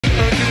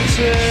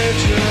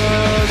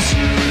contagious.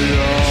 We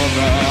are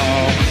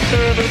now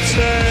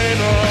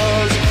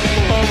entertainers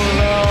from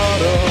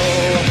Lotto.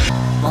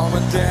 Mom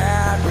and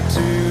Dad were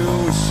to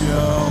a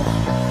show.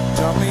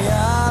 Drop me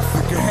off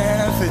again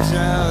if it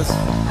just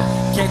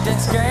kicked and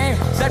screamed.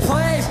 Said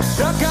please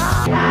don't go.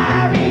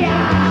 Hurry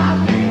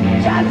up,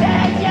 just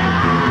as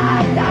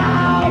yours,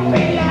 don't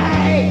be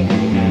late.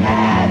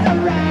 As a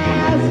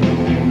rest,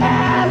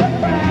 as a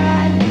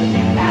friend,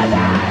 as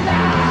a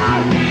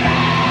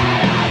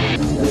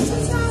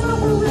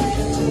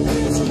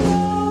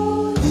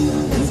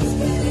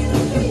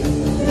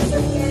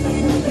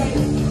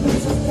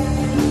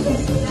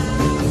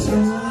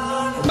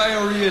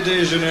Rio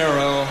de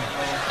Janeiro,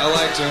 I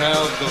like to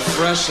have the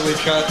freshly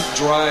cut,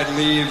 dried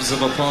leaves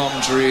of a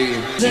palm tree.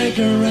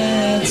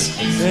 Cigarettes,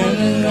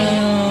 living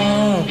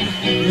long,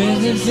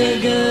 makes it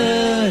feel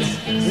good,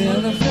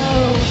 feel the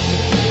flow.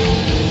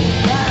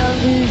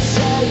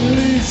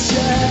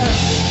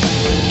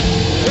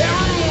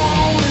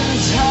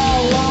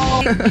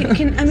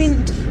 I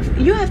mean,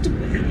 you have to.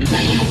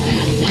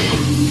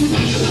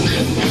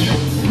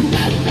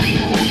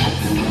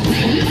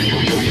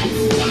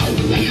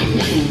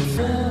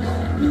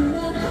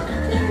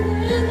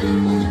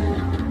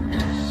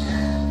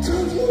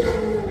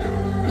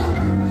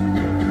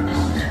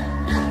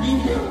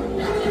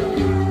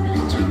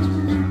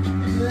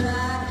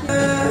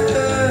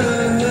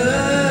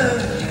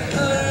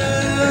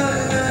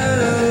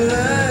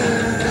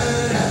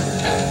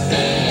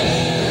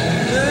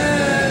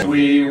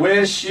 We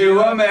wish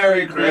you a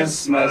Merry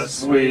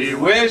Christmas. We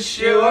wish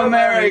you a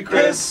Merry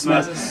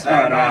Christmas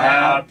and a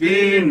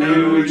Happy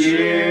New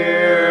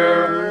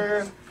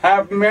Year.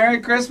 Happy Merry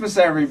Christmas,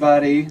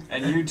 everybody.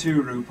 And you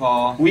too,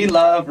 RuPaul. We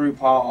love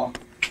RuPaul.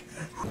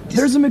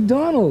 There's a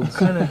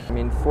McDonald's. I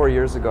mean, 4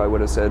 years ago, I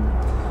would have said,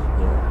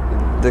 you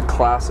know, the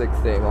classic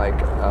thing, like,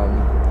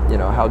 you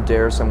know, how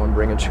dare someone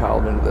bring a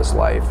child into this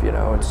life? You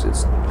know,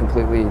 it's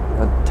completely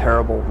a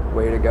terrible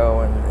way to go,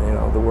 and you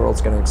know, the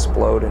world's going to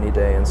explode any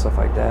day and stuff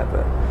like that.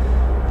 But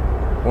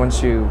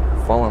once you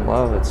fall in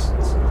love, it's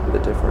a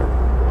bit different.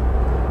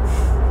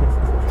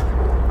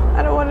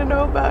 I don't want to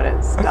know about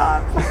it.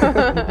 Stop.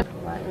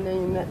 Right, and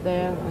then you met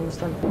there and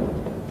stuff.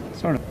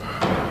 Sort of.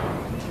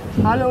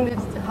 How long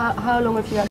have you